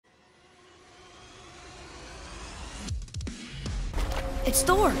It's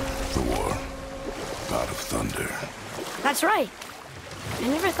Thor. Thor, god of thunder. That's right. I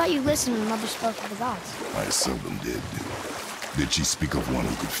never thought you listened when Mother spoke of the gods. I seldom did. Did she speak of one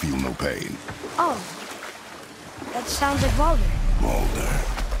who could feel no pain? Oh. That sounds like Baldur. Baldur.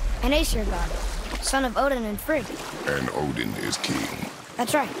 An Aesir god, son of Odin and Frigg. And Odin is king.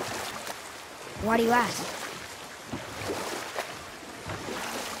 That's right. Why do you ask?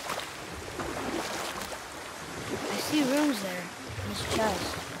 I see runes there in his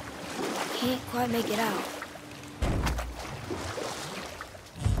chest. Can't quite make it out.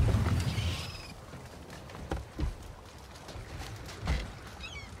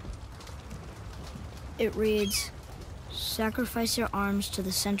 It reads, sacrifice your arms to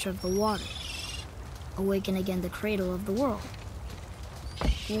the center of the water. Awaken again the cradle of the world.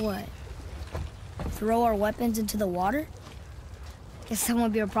 What? Throw our weapons into the water? Guess that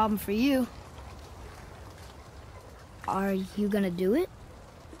won't be a problem for you. Are you gonna do it?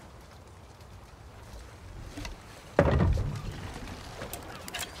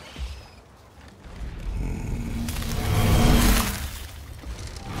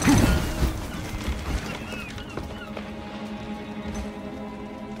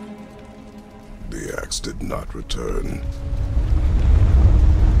 The axe did not return.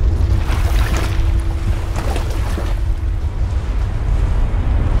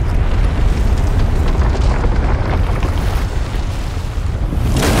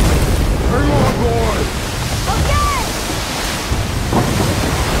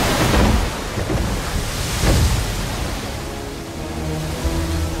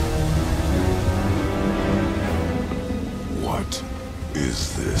 What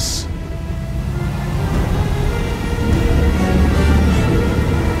is this?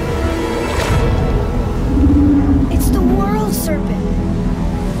 It's the world serpent.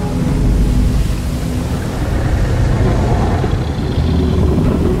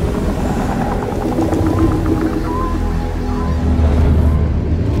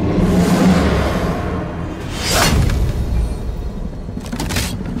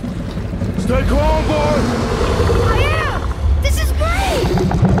 Stay calm, boy! This is great!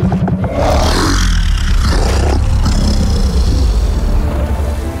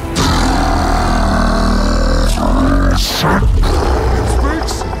 It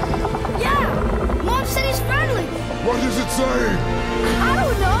speaks? Yeah! Mom said he's friendly! What does it say? I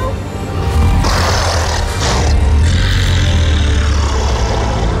don't know!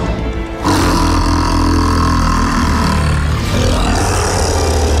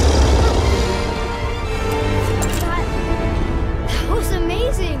 That was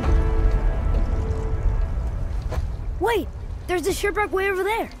amazing! Wait! There's a shipwreck way over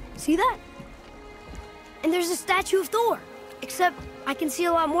there. See that? And there's a statue of Thor. Except I can see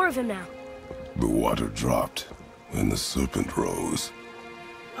a lot more of him now. The water dropped, and the serpent rose.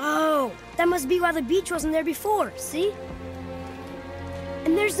 Oh, that must be why the beach wasn't there before, see?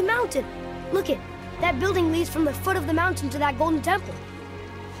 And there's the mountain. Look it, that building leads from the foot of the mountain to that golden temple.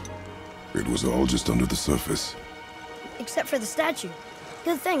 It was all just under the surface. Except for the statue.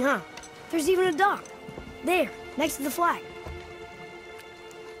 Good thing, huh? There's even a dock. There, next to the flag.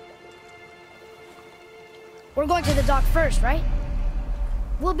 We're going to the dock first, right?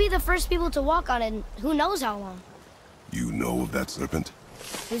 We'll be the first people to walk on it in who knows how long. You know of that serpent?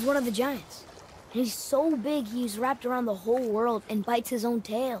 He's one of the giants. And he's so big he's wrapped around the whole world and bites his own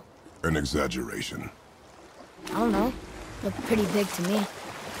tail. An exaggeration. I don't know. Looked pretty big to me.